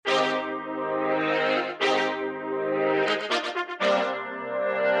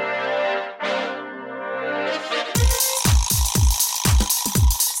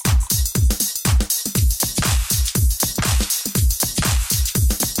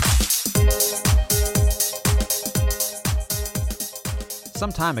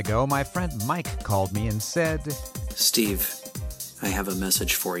Some time ago, my friend Mike called me and said, Steve, I have a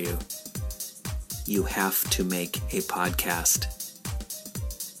message for you. You have to make a podcast.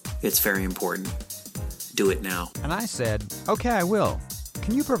 It's very important. Do it now. And I said, okay, I will.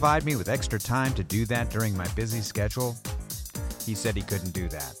 Can you provide me with extra time to do that during my busy schedule? He said he couldn't do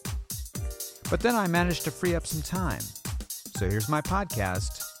that. But then I managed to free up some time. So here's my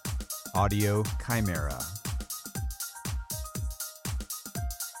podcast, Audio Chimera.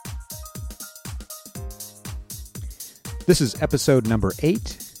 This is episode number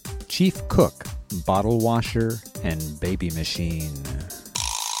 8, Chief Cook, Bottle Washer, and Baby Machine.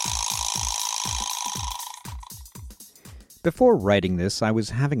 Before writing this, I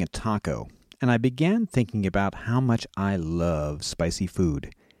was having a taco, and I began thinking about how much I love spicy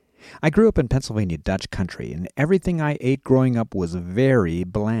food. I grew up in Pennsylvania Dutch country, and everything I ate growing up was very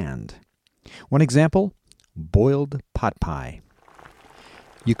bland. One example, boiled pot pie.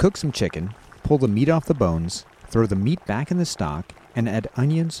 You cook some chicken, pull the meat off the bones, throw the meat back in the stock, and add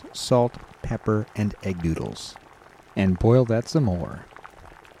onions, salt, pepper, and egg noodles. And boil that some more.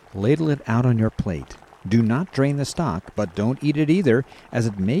 Ladle it out on your plate. Do not drain the stock, but don't eat it either, as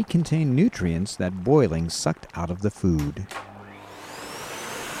it may contain nutrients that boiling sucked out of the food.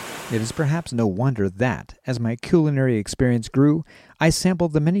 It is perhaps no wonder that, as my culinary experience grew, I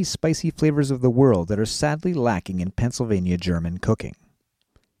sampled the many spicy flavors of the world that are sadly lacking in Pennsylvania German cooking.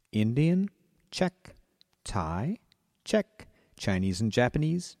 Indian? Check. Thai? Check. Chinese and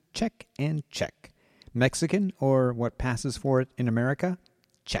Japanese? Check and check. Mexican, or what passes for it in America?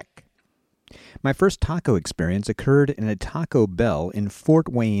 Check. My first taco experience occurred in a Taco Bell in Fort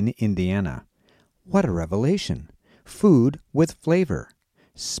Wayne, Indiana. What a revelation! Food with flavor.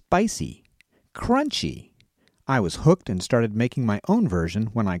 Spicy. Crunchy. I was hooked and started making my own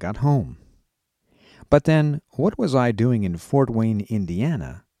version when I got home. But then, what was I doing in Fort Wayne,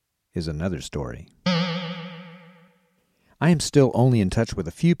 Indiana, is another story. I am still only in touch with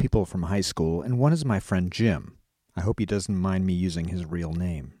a few people from high school, and one is my friend Jim. I hope he doesn't mind me using his real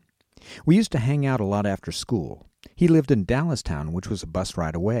name. We used to hang out a lot after school. He lived in Dallastown, which was a bus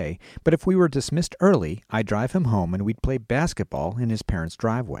ride away, but if we were dismissed early, I'd drive him home and we'd play basketball in his parents'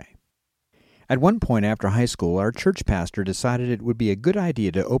 driveway. At one point after high school, our church pastor decided it would be a good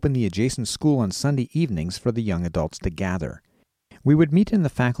idea to open the adjacent school on Sunday evenings for the young adults to gather. We would meet in the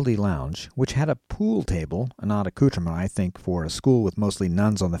faculty lounge, which had a pool table, an odd accoutrement, I think, for a school with mostly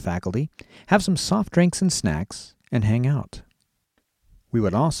nuns on the faculty, have some soft drinks and snacks, and hang out. We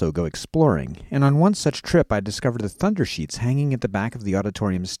would also go exploring, and on one such trip I discovered the thunder sheets hanging at the back of the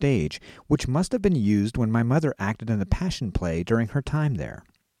auditorium stage, which must have been used when my mother acted in the Passion Play during her time there.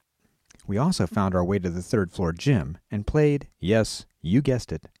 We also found our way to the third-floor gym and played, yes, you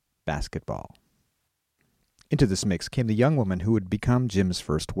guessed it, basketball. Into this mix came the young woman who would become Jim's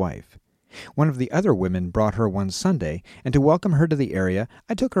first wife. One of the other women brought her one Sunday, and to welcome her to the area,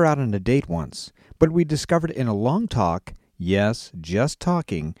 I took her out on a date once, but we discovered in a long talk, yes, just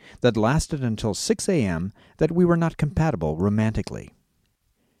talking, that lasted until 6 a.m., that we were not compatible romantically.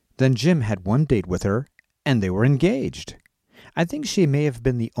 Then Jim had one date with her, and they were engaged. I think she may have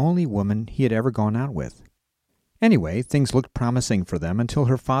been the only woman he had ever gone out with. Anyway, things looked promising for them until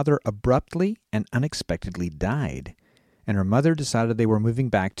her father abruptly and unexpectedly died, and her mother decided they were moving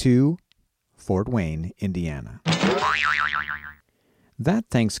back to Fort Wayne, Indiana. That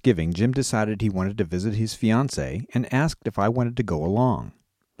Thanksgiving, Jim decided he wanted to visit his fiancée and asked if I wanted to go along.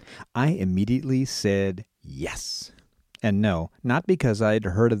 I immediately said yes. And no, not because I had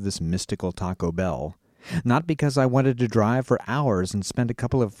heard of this mystical Taco Bell, not because I wanted to drive for hours and spend a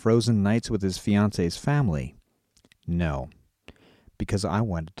couple of frozen nights with his fiancée's family. No, because I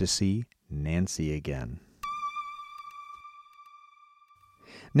wanted to see Nancy again.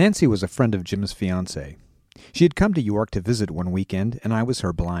 Nancy was a friend of Jim's fiancée. She had come to York to visit one weekend, and I was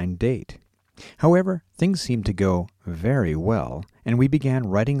her blind date. However, things seemed to go very well, and we began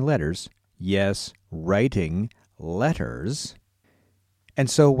writing letters. Yes, writing letters.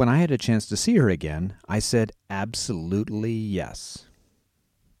 And so when I had a chance to see her again, I said absolutely yes.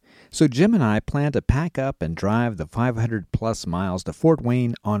 So Jim and I planned to pack up and drive the 500-plus miles to Fort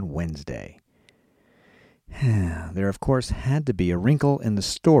Wayne on Wednesday. There, of course, had to be a wrinkle in the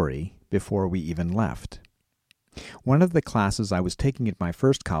story before we even left. One of the classes I was taking at my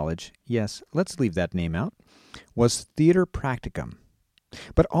first college, yes, let's leave that name out, was theater practicum.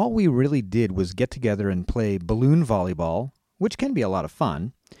 But all we really did was get together and play balloon volleyball, which can be a lot of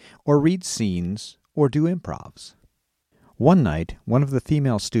fun, or read scenes, or do improvs. One night, one of the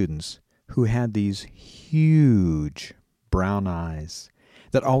female students, who had these huge brown eyes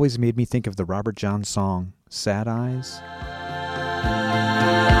that always made me think of the Robert John song, Sad Eyes,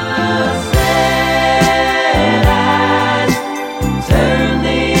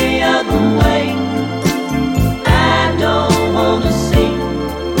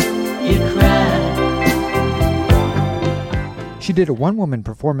 She did a one-woman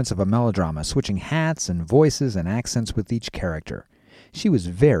performance of a melodrama, switching hats and voices and accents with each character. She was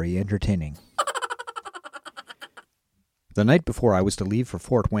very entertaining. The night before I was to leave for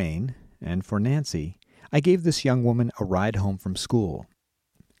Fort Wayne, and for Nancy, I gave this young woman a ride home from school.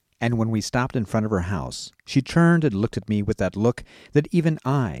 And when we stopped in front of her house, she turned and looked at me with that look that even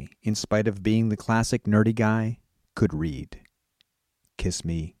I, in spite of being the classic nerdy guy, could read. Kiss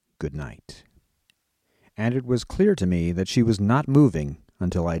me good night. And it was clear to me that she was not moving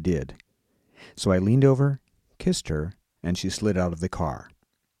until I did. So I leaned over, kissed her, and she slid out of the car.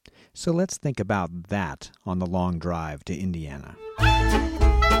 So let's think about that on the long drive to Indiana.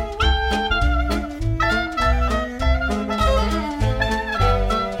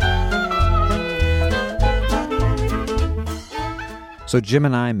 So Jim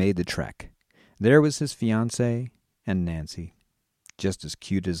and I made the trek. There was his fiancée and Nancy, just as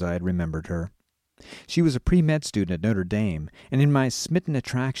cute as I had remembered her. She was a pre-med student at Notre Dame, and in my smitten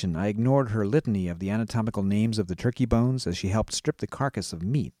attraction I ignored her litany of the anatomical names of the turkey bones as she helped strip the carcass of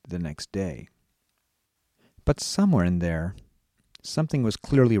meat the next day. But somewhere in there, something was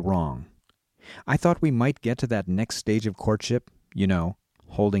clearly wrong. I thought we might get to that next stage of courtship,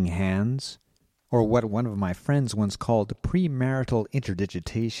 holding hands, or what one of my friends once called premarital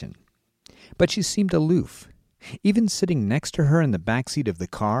interdigitation. But she seemed aloof. Even sitting next to her in the back seat of the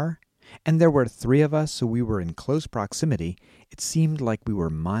car, and there were 3 of us, so we were in close proximity, it seemed like we were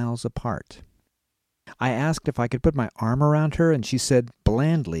miles apart. I asked if I could put my arm around her, and she said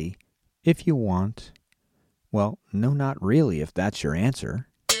blandly, "If you want." Well, no, not really, if that's your answer.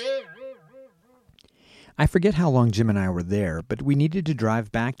 I forget how long Jim and I were there, but we needed to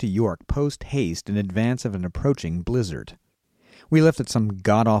drive back to York post-haste in advance of an approaching blizzard. We left at some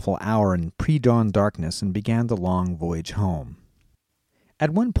god-awful hour in pre-dawn darkness and began the long voyage home. At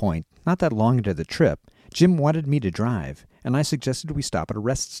one point, not that long into the trip, Jim wanted me to drive, and I suggested we stop at a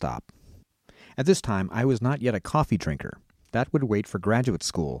rest stop. At this time, I was not yet a coffee drinker. That would wait for graduate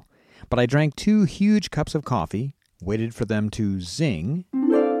school. But I drank 2 huge cups of coffee, waited for them to zing,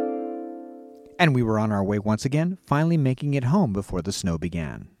 and we were on our way once again, finally making it home before the snow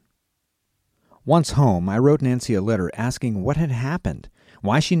began. Once home, I wrote Nancy a letter asking what had happened,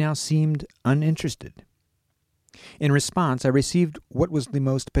 why she now seemed uninterested. In response, I received what was the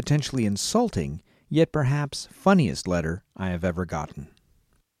most potentially insulting, yet perhaps funniest letter I have ever gotten.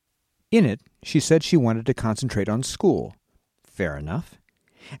 In it, she said she wanted to concentrate on school. Fair enough.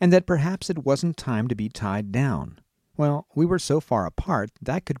 And that perhaps it wasn't time to be tied down. Well, we were so far apart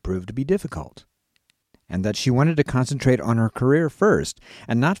that could prove to be difficult. And that she wanted to concentrate on her career first,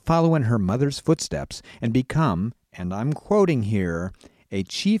 and not follow in her mother's footsteps and become, and I'm quoting here, a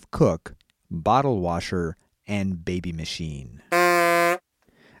chief cook, bottle washer, and baby machine.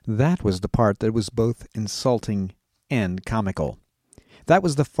 That was the part that was both insulting and comical. That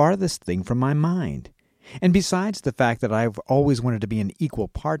was the farthest thing from my mind. And besides the fact that I've always wanted to be an equal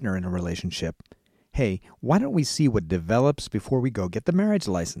partner in a relationship, hey, why don't we see what develops before we go get the marriage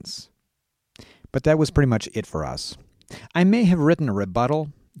license? But that was pretty much it for us. I may have written a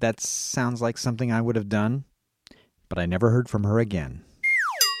rebuttal. That sounds like something I would have done. But I never heard from her again.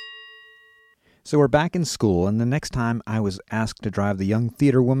 So we're back in school, and the next time I was asked to drive the young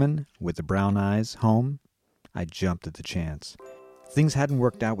theater woman with the brown eyes home, I jumped at the chance. Things hadn't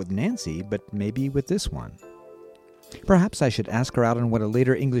worked out with Nancy, but maybe with this one. Perhaps I should ask her out on what a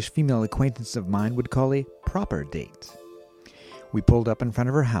later English female acquaintance of mine would call a proper date. We pulled up in front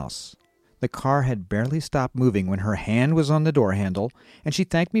of her house. The car had barely stopped moving when her hand was on the door handle, and she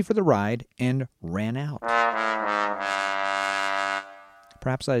thanked me for the ride and ran out.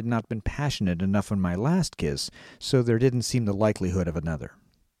 Perhaps I had not been passionate enough on my last kiss, so there didn't seem the likelihood of another.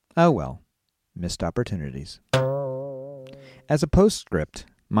 Oh well, missed opportunities. As a postscript,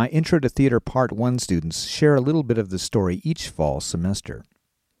 my Intro to Theater Part 1 students share a little bit of the story each fall semester.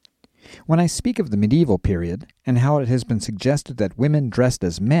 When I speak of the medieval period, and how it has been suggested that women dressed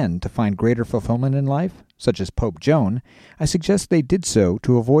as men to find greater fulfillment in life, such as Pope Joan, I suggest they did so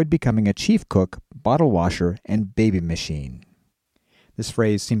to avoid becoming a chief cook, bottle washer, and baby machine. This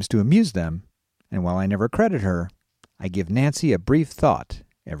phrase seems to amuse them, and while I never credit her, I give Nancy a brief thought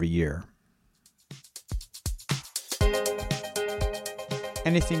every year.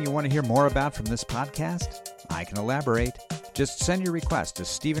 Anything you want to hear more about from this podcast? I can elaborate. Just send your request to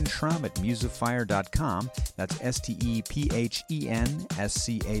StephenSchrum@musifire.com. That's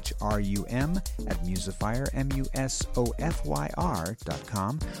StephenSchrum @musifire,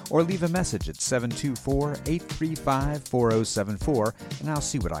 MUSOFYR.com, or leave a message at 724-835-4074, and I'll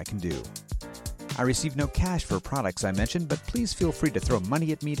see what I can do. I receive no cash for products I mention, but please feel free to throw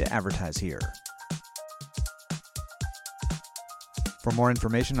money at me to advertise here. For more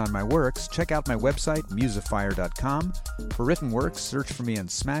information on my works, check out my website, musifire.com. For written works, search for me on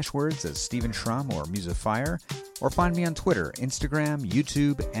Smashwords as Stephen Schrum or Musifire, or find me on Twitter, Instagram,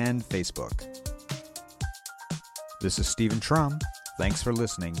 YouTube, and Facebook. This is Stephen Schrum. Thanks for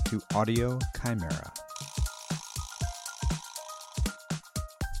listening to Audio Chimera.